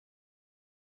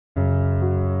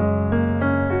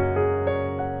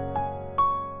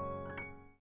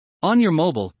On your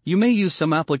mobile, you may use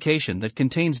some application that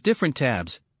contains different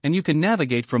tabs, and you can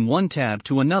navigate from one tab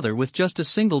to another with just a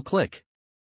single click.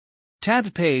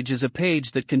 Tabbed page is a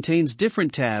page that contains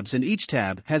different tabs, and each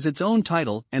tab has its own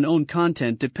title and own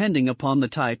content depending upon the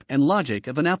type and logic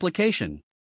of an application.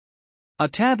 A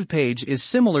tabbed page is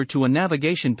similar to a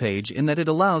navigation page in that it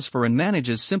allows for and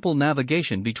manages simple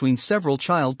navigation between several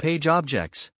child page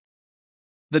objects.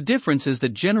 The difference is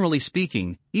that generally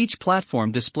speaking, each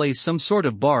platform displays some sort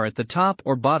of bar at the top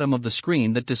or bottom of the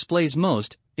screen that displays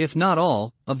most, if not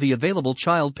all, of the available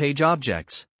child page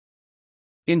objects.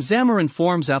 In Xamarin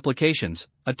Forms applications,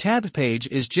 a tabbed page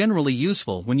is generally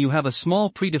useful when you have a small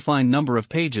predefined number of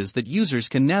pages that users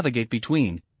can navigate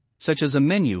between, such as a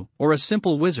menu or a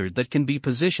simple wizard that can be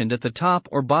positioned at the top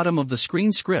or bottom of the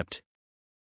screen script.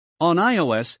 On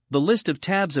iOS, the list of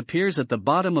tabs appears at the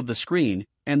bottom of the screen,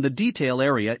 and the detail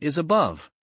area is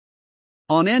above.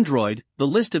 On Android, the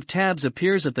list of tabs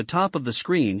appears at the top of the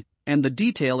screen, and the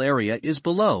detail area is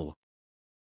below.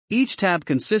 Each tab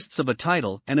consists of a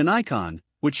title and an icon,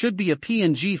 which should be a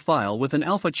PNG file with an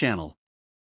alpha channel.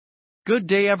 Good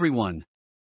day everyone.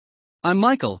 I'm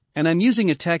Michael, and I'm using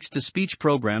a text-to-speech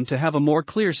program to have a more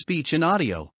clear speech and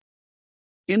audio.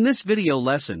 In this video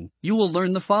lesson, you will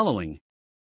learn the following.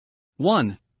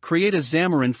 1. Create a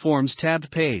Xamarin Forms tabbed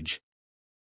page.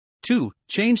 2.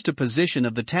 Change the position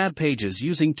of the tab pages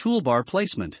using Toolbar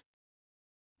Placement.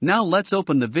 Now let's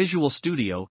open the Visual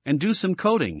Studio and do some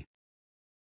coding.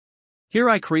 Here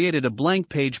I created a blank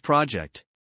page project.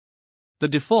 The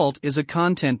default is a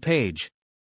content page.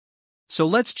 So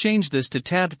let's change this to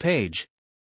tabbed page.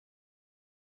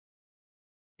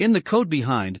 In the code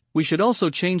behind, we should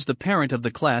also change the parent of the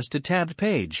class to tabbed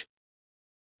page.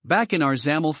 Back in our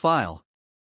XAML file,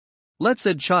 let's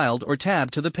add child or tab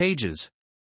to the pages.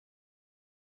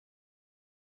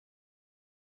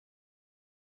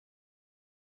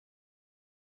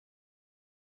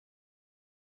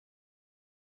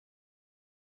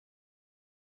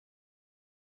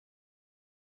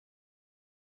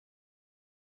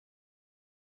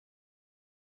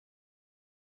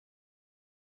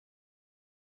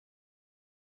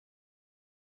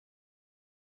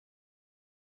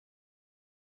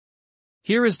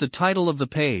 Here is the title of the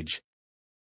page.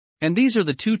 And these are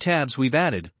the two tabs we've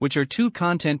added, which are two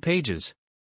content pages.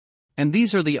 And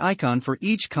these are the icon for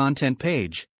each content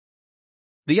page.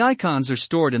 The icons are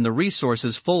stored in the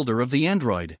resources folder of the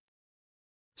Android.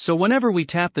 So whenever we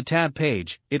tap the tab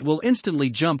page, it will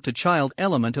instantly jump to child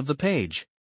element of the page.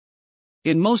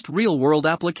 In most real-world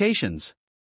applications,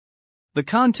 the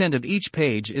content of each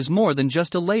page is more than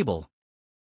just a label.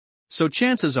 So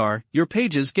chances are, your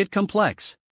pages get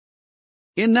complex.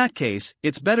 In that case,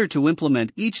 it's better to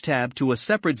implement each tab to a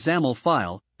separate XAML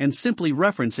file, and simply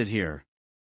reference it here.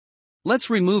 Let's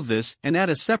remove this and add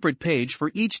a separate page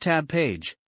for each tab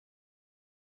page.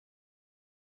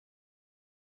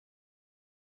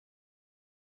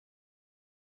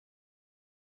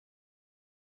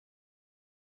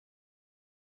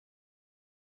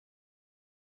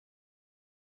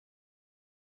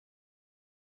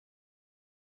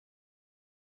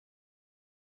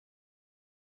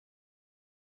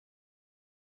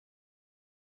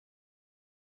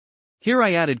 Here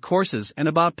I added courses and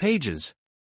about pages.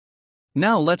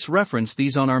 Now let's reference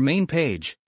these on our main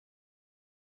page.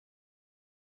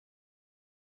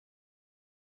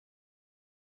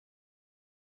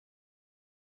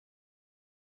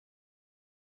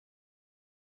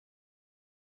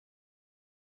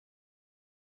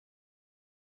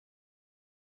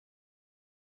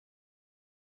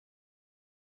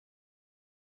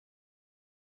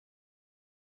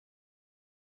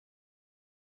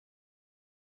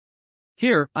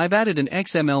 Here, I've added an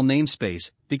XML namespace,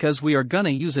 because we are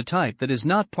gonna use a type that is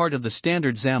not part of the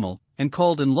standard XAML, and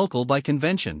called in local by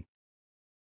convention.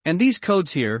 And these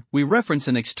codes here, we reference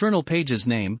an external page's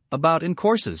name, about and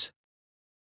courses.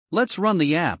 Let's run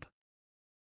the app.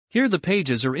 Here the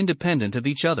pages are independent of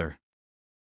each other.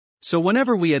 So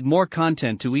whenever we add more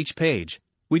content to each page,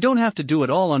 we don't have to do it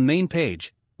all on main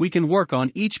page, we can work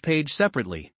on each page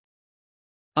separately.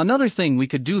 Another thing we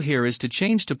could do here is to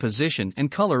change the position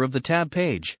and color of the tab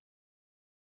page.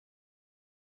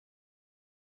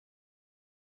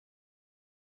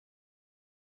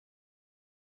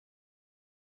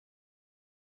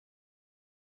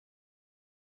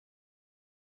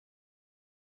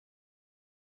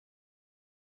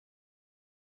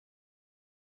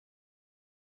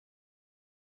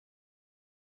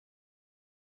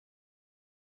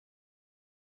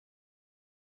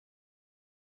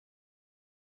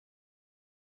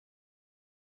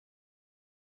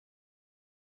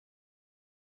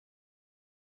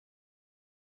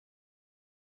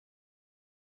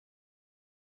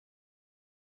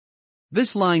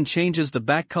 This line changes the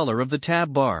back color of the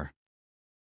tab bar.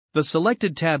 The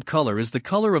selected tab color is the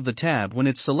color of the tab when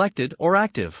it's selected or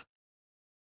active,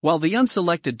 while the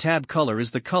unselected tab color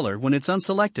is the color when it's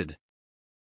unselected.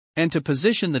 And to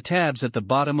position the tabs at the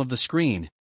bottom of the screen,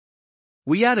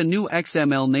 we add a new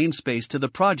XML namespace to the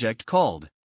project called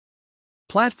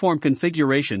Platform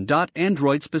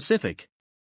Configuration.Android Specific.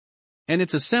 And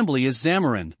its assembly is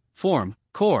Xamarin, Form,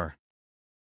 Core.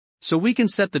 So we can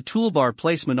set the toolbar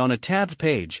placement on a tabbed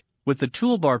page, with the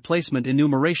toolbar placement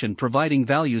enumeration providing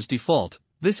values default.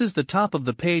 This is the top of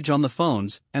the page on the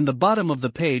phones, and the bottom of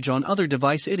the page on other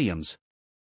device idioms.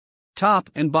 Top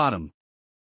and bottom.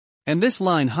 And this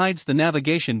line hides the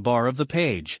navigation bar of the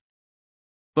page.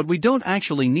 But we don't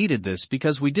actually needed this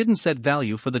because we didn't set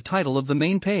value for the title of the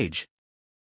main page.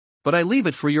 But I leave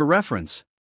it for your reference.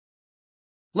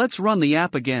 Let's run the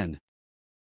app again.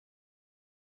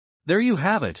 There you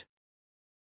have it.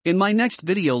 In my next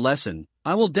video lesson,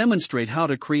 I will demonstrate how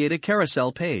to create a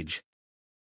carousel page.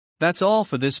 That's all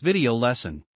for this video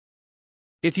lesson.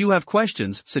 If you have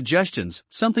questions, suggestions,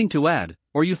 something to add,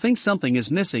 or you think something is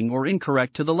missing or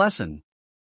incorrect to the lesson,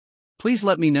 please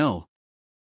let me know.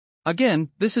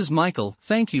 Again, this is Michael,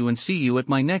 thank you and see you at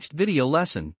my next video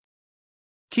lesson.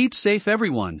 Keep safe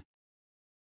everyone.